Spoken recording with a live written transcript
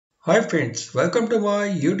Hi friends, welcome to my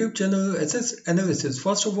YouTube channel SS Analysis.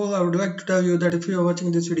 First of all, I would like to tell you that if you are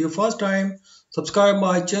watching this video first time, subscribe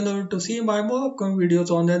my channel to see my more upcoming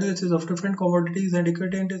videos on the analysis of different commodities and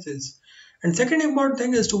equity indices. And second important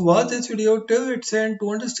thing is to watch this video till its end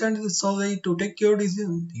to understand this story to take your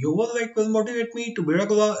decision. Your like will motivate me to be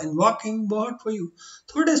regular and working hard for you.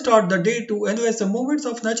 So let us start the day to analyze the movements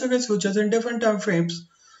of natural gas futures in different time frames.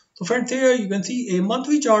 So friends, here you can see a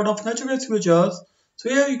monthly chart of natural gas futures. So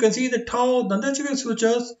here you can see that how the natural gas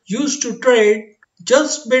futures used to trade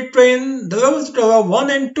just between the levels of 1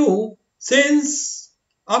 and 2 since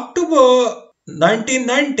October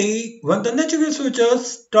 1990, when the natural gas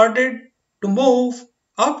futures started to move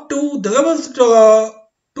up to the levels of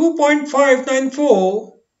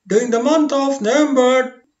 2.594 during the month of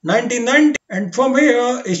November 1990, and from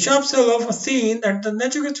here a sharp sell-off was seen and the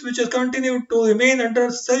natural gas futures continued to remain under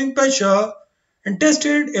selling pressure and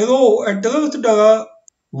tested a low at the levels of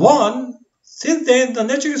 1. Since then, the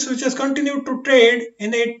natural gas futures continued to trade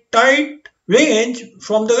in a tight range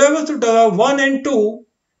from the levels of 1 and 2.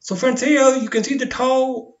 So friends, here you can see that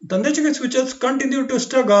how the natural gas futures continue to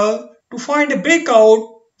struggle to find a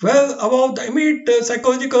breakout well above the immediate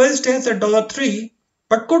psychological resistance at $3,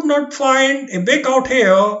 but could not find a breakout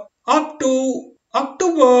here up to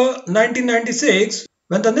October 1996,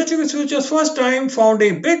 when the natural gas futures first time found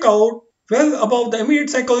a breakout well above the immediate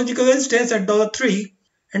psychological resistance at $3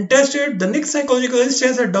 and tested the next psychological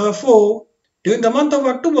resistance at $4 during the month of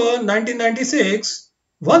October 1996.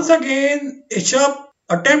 Once again, a sharp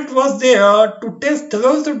attempt was there to test the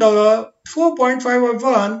levels of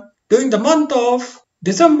 4.551 during the month of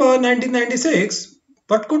December 1996,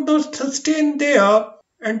 but could not sustain there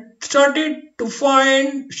and started to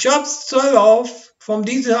find sharp sell-off from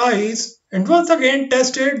these highs and once again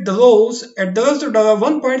tested the lows at the levels of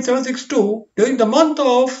 1.762 during the month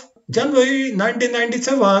of January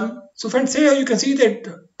 1997. So friends, here you can see that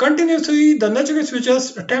continuously the natural gas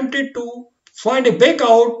futures attempted to find a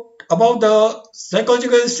breakout above the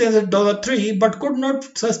psychological resistance at $3 but could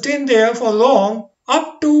not sustain there for long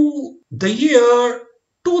up to the year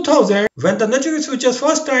 2000, when the natural gas futures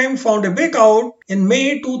first time found a breakout in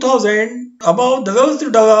May 2000 above the levels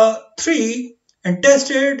of $3 and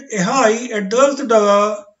tested a high at the levels of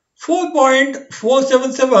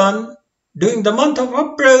 4.477 during the month of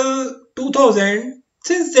April 2000.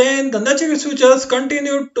 Since then, the natural gas futures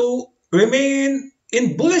continued to remain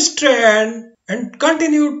in bullish trend and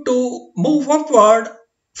continued to move upward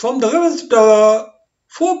from the levels of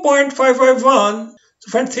 4.551. So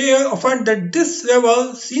friends, here I find that this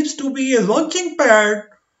level seems to be a launching pad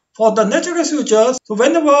for the natural gas futures. So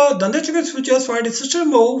whenever the natural gas futures find a system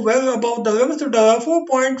move well above the levels of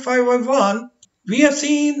 4.551, we have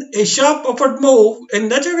seen a sharp upward move in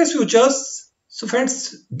natural gas futures. So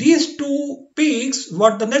friends, these two peaks,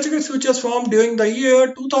 what the natural gas futures formed during the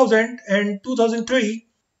year 2000 and 2003,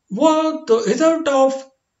 were the result of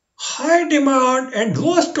high demand and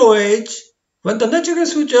low storage. When the natural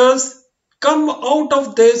gas futures come out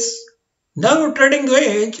of this narrow trading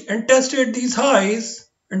range and tested these highs,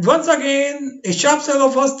 and once again a sharp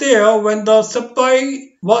sell-off was there when the supply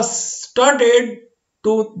was started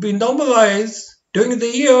to be normalized during the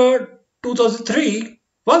year 2003.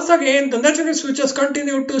 Once again, the natural gas futures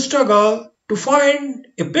continued to struggle to find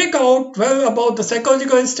a breakout well above the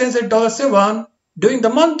psychological resistance at $7 during the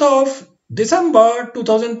month of December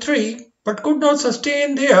 2003, but could not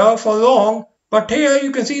sustain there for long. But here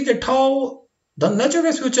you can see that how the natural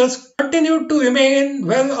gas futures continued to remain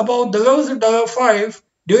well above the levels of $5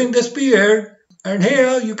 during this period. And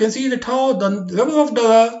here you can see that how the level of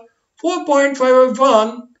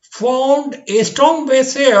 4.551 found a strong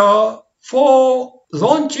base here for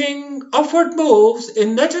launching upward moves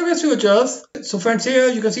in natural gas futures. So friends, here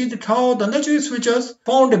you can see that how the natural gas futures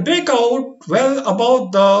found a breakout well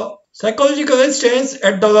above the psychological resistance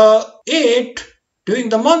at $8 during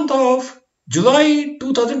the month of July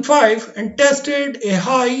 2005 and tested a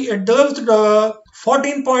high at the levels of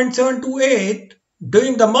 14.728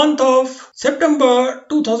 during the month of September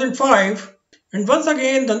 2005. And once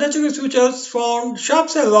again, the natural gas futures found sharp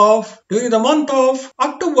sell-off during the month of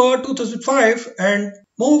October 2005 and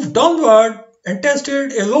moved downward and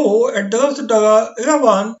tested a low at the levels of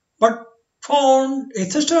 11, but found a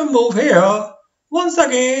system move here. Once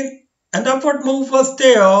again, an upward move was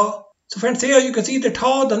there. So friends, here you can see that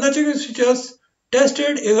how the natural gas futures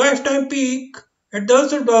tested a lifetime peak at the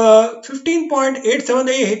levels of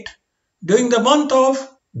 15.878 during the month of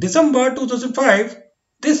December 2005.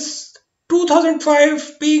 This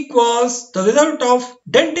 2005 peak was the result of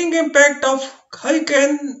denting impact of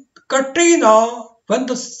Hurricane Katrina when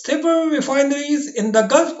the several refineries in the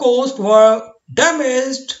Gulf Coast were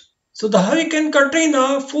damaged So the Hurricane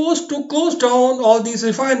Katrina forced to close down all these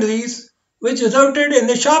refineries, which resulted in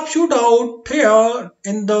a sharp shootout here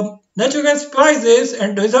in the natural gas prices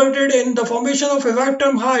and resulted in the formation of a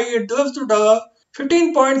lifetime high at close to the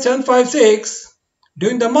 15.756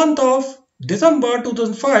 during the month of December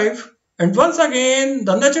 2005. And once again,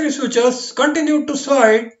 the natural gas futures continued to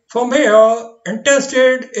slide from here and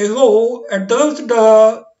tested a low at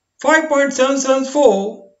the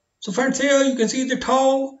 5.774. So friends, here you can see that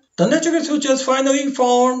how the natural gas futures finally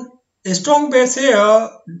found a strong base here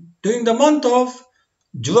during the month of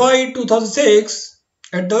July 2006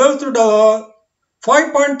 at the levels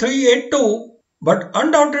 5.382, but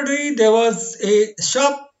undoubtedly there was a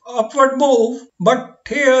sharp upward move. But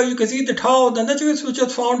here you can see that how the natural gas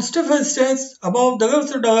futures found stiff resistance above the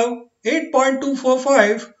levels of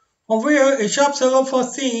 8.245, from where a sharp sell-off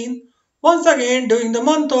was seen once again during the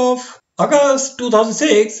month of August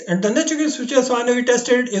 2006, and the natural gas futures finally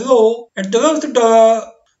tested a low at the levels of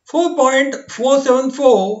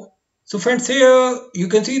 4.474. So friends, here you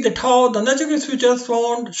can see that how the natural gas futures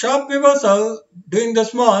found sharp reversal during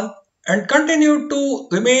this month and continued to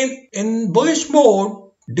remain in bullish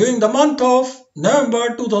mode during the month of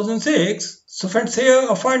November 2006. So friends,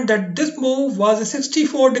 here I find that this move was a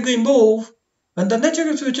 64-degree move when the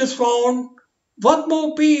natural gas futures found one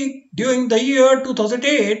more peak during the year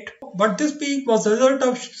 2008, but this peak was a result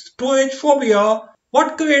of storage phobia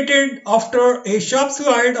what created after a sharp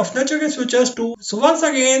slide of natural gas futures to. So once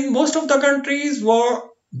again, most of the countries were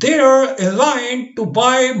there aligned to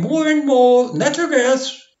buy more and more natural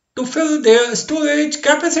gas to fill their storage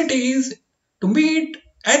capacities to meet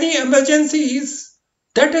any emergencies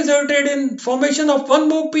that resulted in formation of one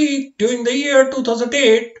more peak during the year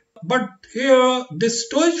 2008. But here, this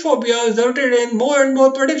storage phobia resulted in more and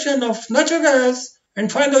more production of natural gas,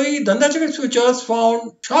 and finally, the natural gas futures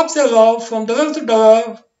found sharp sell-off from the levels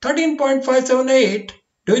of 13.578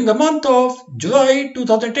 during the month of July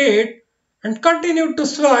 2008 and continued to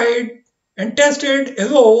slide and tested a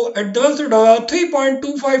low at the levels of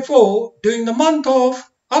 3.254 during the month of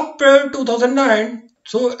April 2009.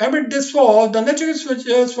 So amid this fall, the natural gas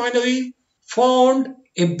futures finally found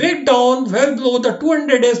a breakdown well below the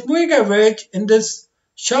 200 days moving average in this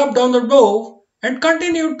sharp downward move and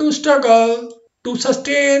continued to struggle to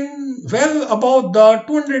sustain well above the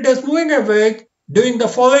 200 days moving average during the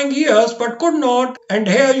following years, but could not. And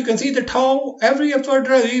here you can see that how every upward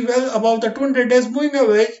rally well above the 200 days moving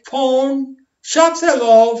average found sharp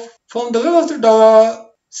sell-off from the levels of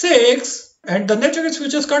 $6, and the natural gas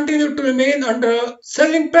futures continued to remain under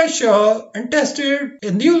selling pressure and tested a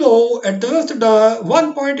new low at the levels of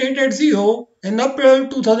 1.880 in April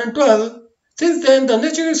 2012. Since then, the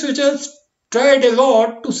natural gas futures tried a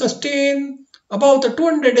lot to sustain above the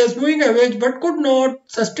 200 days moving average but could not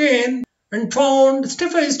sustain and found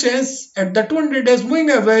stiff resistance at the 200 days moving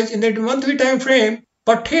average in the monthly time frame.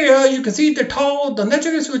 But here you can see that how the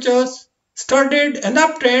natural gas futures started an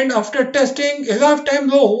uptrend after testing a lifetime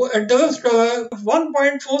low at the levels of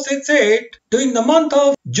 1.468 during the month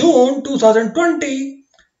of June 2020.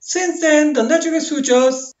 Since then, the natural gas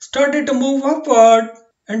futures started to move upward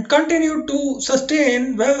and continued to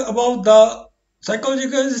sustain well above the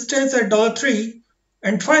psychological resistance at 3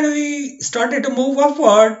 and finally started to move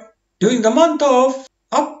upward during the month of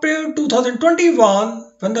April 2021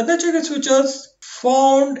 when the natural gas futures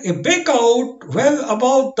found a breakout well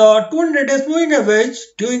above the 200 days moving average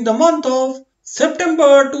during the month of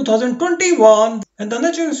September 2021, and the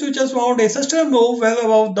natural gas futures found a sustained move well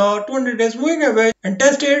above the 200 days moving average and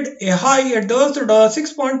tested a high at the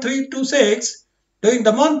 6.326 during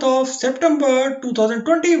the month of September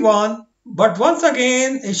 2021. But once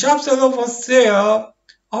again, a sharp sell-off was there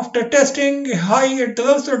after testing a high at the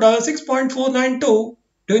levels of 6.492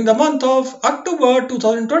 during the month of October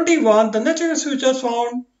 2021. The natural gas futures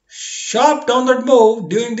found sharp downward move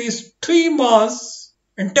during these 3 months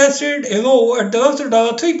and tested a low at the levels of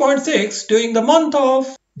 3.6 during the month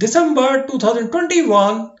of December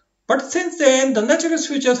 2021. But since then, the natural gas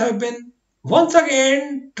futures have been once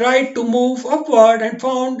again tried to move upward and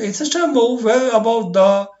found a sustained move well above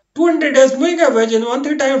the 200 days moving average in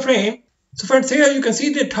monthly time frame. So friends, here you can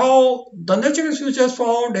see that how the natural gas futures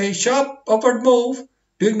found a sharp upward move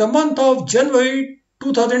during the month of January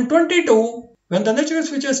 2022 when the natural gas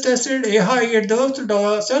futures tested a high at the levels of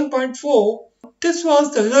 7.4. This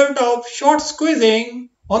was the result of short squeezing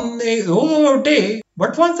on a rollover day.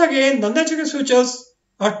 But once again, the natural gas futures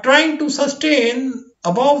are trying to sustain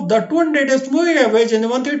above the 200 days moving average in the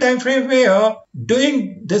monthly time frame here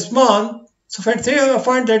during this month. So friends, here I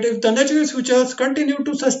find that if the natural gas futures continue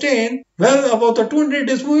to sustain well above the 200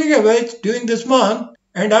 days moving average during this month,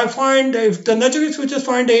 And I find if the natural futures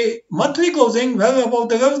find a monthly closing well above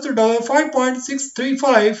the levels to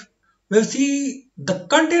 $5.635, we'll see the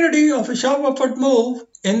continuity of a sharp upward move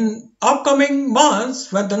in upcoming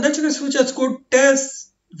months when the natural futures could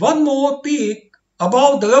test one more peak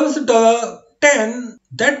above the levels to 10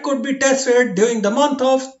 that could be tested during the month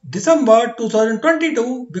of December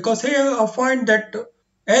 2022, because here I find that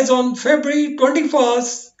as on February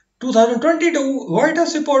 21st, 2022, White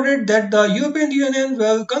House reported that the European Union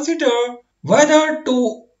will consider whether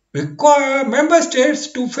to require member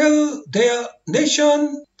states to fill their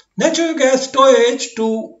nation natural gas storage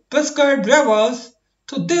to prescribed levels.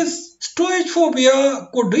 So this storage phobia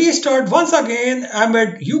could restart once again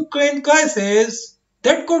amid Ukraine crisis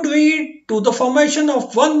that could lead to the formation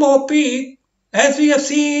of one more peak as we have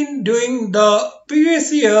seen during the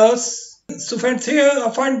previous years. So friends, here I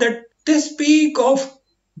find that this peak of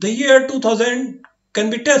the year 2000 can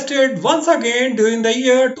be tested once again during the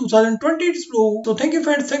year 2022. So thank you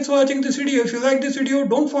friends, thanks for watching this video. If you like this video,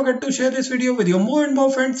 don't forget to share this video with your more and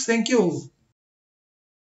more friends. Thank you.